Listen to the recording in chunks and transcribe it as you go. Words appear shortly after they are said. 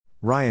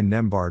Ryan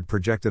Nembhard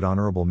projected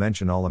honorable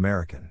mention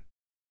All-American.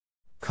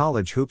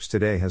 College Hoops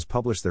Today has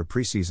published their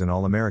preseason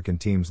All-American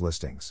teams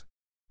listings.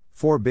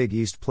 4 Big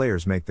East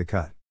players make the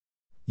cut.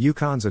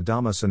 UConn's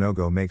Adama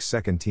Sanogo makes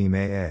second team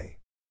AA.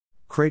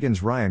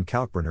 Creighton's Ryan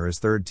Kalkbrenner is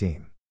third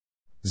team.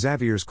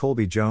 Xavier's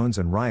Colby Jones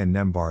and Ryan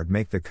Nembhard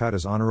make the cut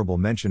as honorable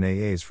mention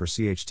AAs for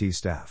CHT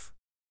staff.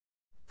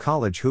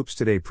 College Hoops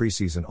Today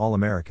preseason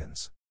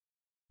All-Americans.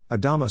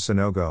 Adama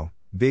Sanogo,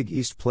 Big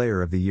East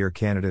Player of the Year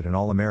candidate and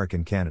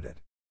All-American candidate.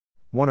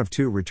 One of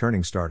 2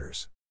 returning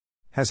starters.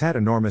 Has had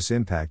enormous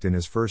impact in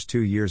his first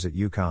 2 years at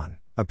UConn,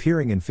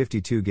 appearing in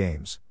 52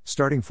 games,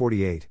 starting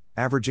 48,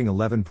 averaging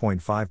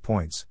 11.5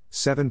 points,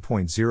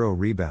 7.0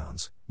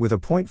 rebounds, with a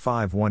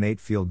 .518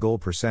 field goal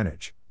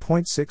percentage,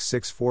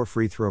 .664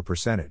 free throw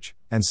percentage,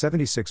 and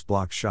 76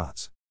 blocked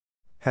shots.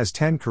 Has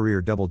 10 career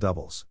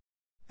double-doubles.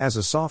 As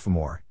a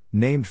sophomore,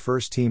 named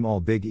first team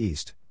All-Big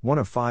East, one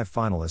of 5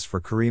 finalists for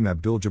Kareem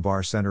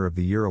Abdul-Jabbar Center of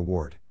the Year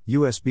Award,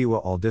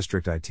 USBWA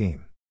All-District I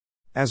Team.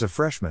 As a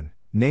freshman,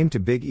 named to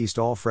Big East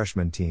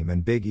All-Freshman Team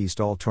and Big East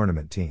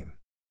All-Tournament Team.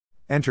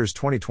 Enters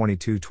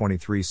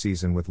 2022-23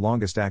 season with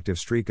longest active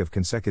streak of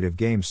consecutive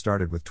games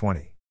started with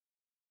 20.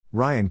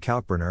 Ryan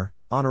Kalkbrenner,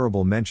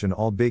 honorable mention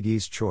All-Big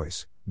East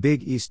choice,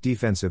 Big East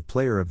Defensive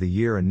Player of the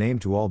Year and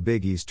named to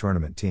All-Big East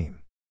Tournament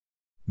Team.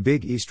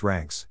 Big East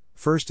ranks,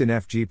 first in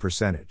FG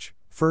percentage,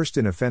 first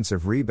in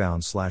offensive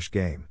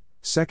rebound/game,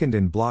 second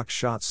in blocked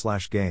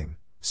shot/game,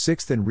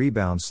 sixth in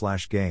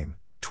rebound/game,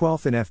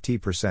 12th in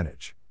FT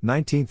percentage,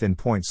 19th in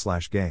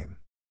points/game.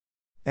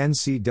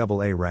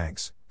 NCAA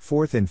ranks,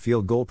 4th in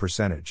field goal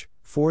percentage,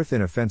 4th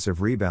in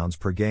offensive rebounds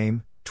per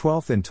game,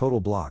 12th in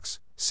total blocks,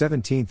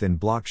 17th in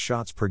blocked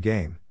shots per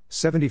game,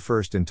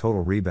 71st in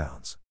total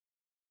rebounds.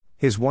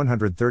 His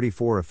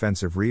 134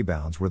 offensive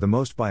rebounds were the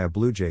most by a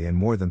Blue Jay in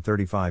more than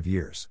 35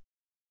 years.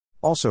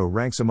 Also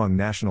ranks among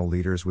national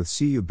leaders with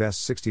CU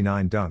best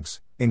 69 dunks,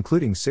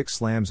 including 6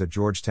 slams at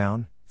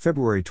Georgetown,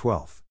 February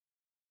 12.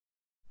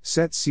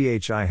 Set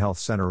CHI Health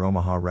Center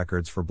Omaha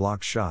records for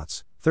blocked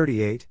shots,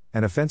 38,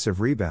 and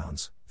offensive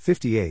rebounds,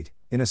 58,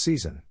 in a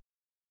season.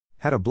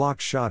 Had a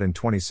blocked shot in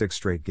 26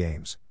 straight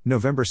games,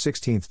 November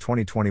 16,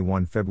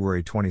 2021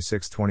 February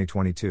 26,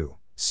 2022,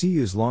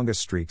 CU's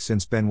longest streak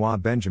since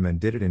Benoit Benjamin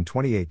did it in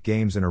 28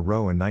 games in a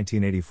row in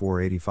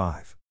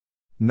 1984-85.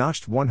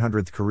 Notched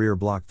 100th career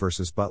block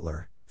versus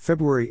Butler,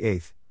 February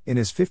 8, in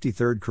his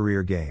 53rd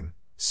career game,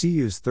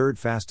 CU's third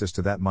fastest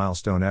to that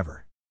milestone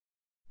ever.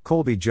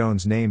 Colby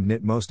Jones named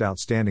NIT Most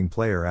Outstanding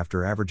Player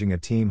after averaging a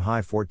team-high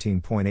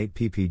 14.8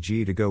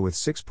 PPG to go with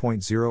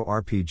 6.0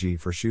 RPG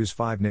for Shoes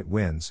 5 NIT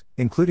wins,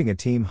 including a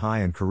team-high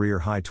and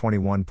career-high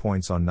 21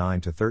 points on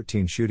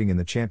 9-13 shooting in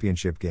the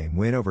championship game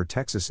win over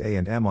Texas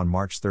A&M on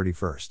March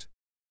 31.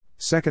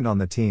 Second on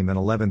the team and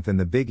 11th in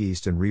the Big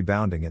East in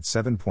rebounding at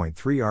 7.3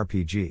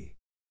 RPG.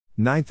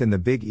 9th in the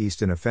Big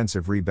East in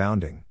offensive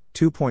rebounding,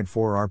 2.4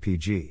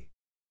 RPG.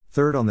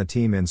 Third on the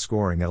team in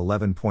scoring at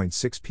 11.6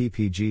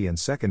 ppg and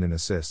second in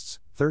assists,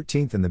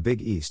 13th in the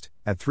Big East,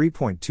 at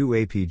 3.2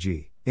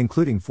 apg,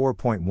 including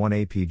 4.1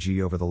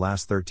 apg over the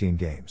last 13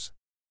 games.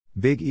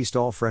 Big East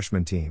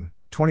All-Freshman Team,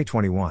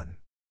 2021.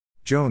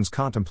 Jones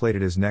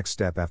contemplated his next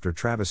step after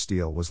Travis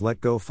Steele was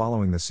let go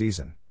following the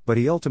season, but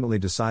he ultimately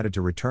decided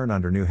to return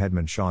under new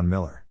headman Sean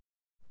Miller.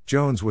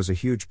 Jones was a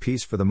huge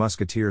piece for the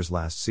Musketeers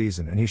last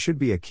season and he should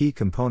be a key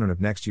component of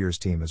next year's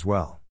team as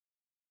well.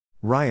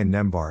 Ryan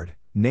Nembhard,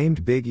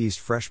 named Big East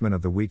Freshman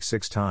of the Week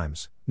 6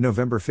 times,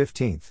 November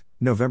 15th,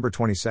 November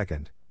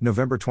 22nd,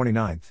 November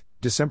 29th,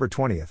 December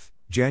 20th,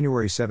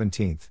 January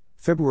 17th,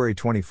 February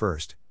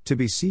 21st, to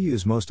be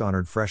CU's most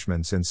honored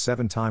freshman since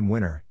 7-time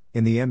winner,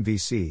 in the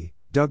MVC,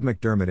 Doug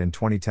McDermott in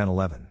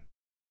 2010-11.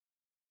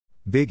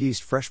 Big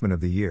East Freshman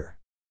of the Year.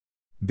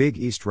 Big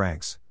East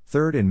ranks,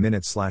 3rd in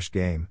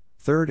minutes/game,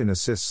 3rd in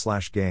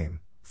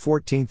assists/game,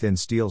 14th in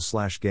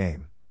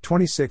steals/game,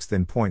 26th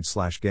in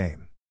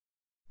points/game.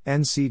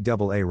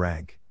 NCAA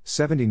rank,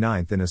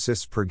 79th in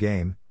assists per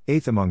game,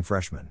 8th among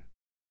freshmen.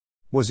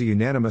 Was a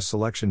unanimous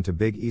selection to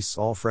Big East's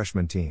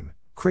All-Freshman Team,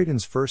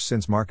 Creighton's first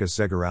since Marcus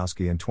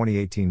Zegarowski in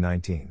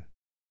 2018-19.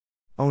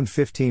 Owned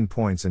 15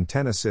 points and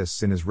 10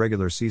 assists in his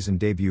regular season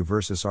debut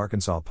versus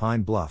Arkansas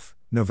Pine Bluff,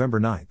 November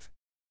 9th.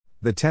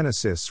 The 10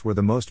 assists were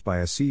the most by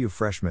a CU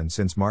freshman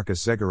since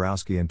Marcus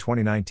Zegarowski in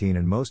 2019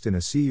 and most in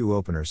a CU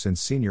opener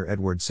since senior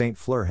Edward St.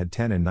 Fleur had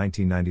 10 in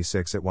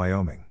 1996 at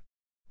Wyoming.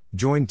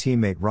 Joined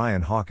teammate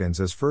Ryan Hawkins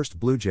as first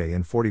Blue Jay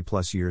in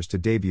 40-plus years to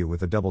debut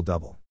with a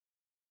double-double.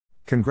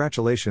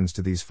 Congratulations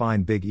to these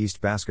fine Big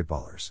East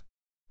basketballers.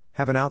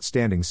 Have an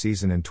outstanding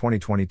season in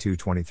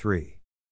 2022-23.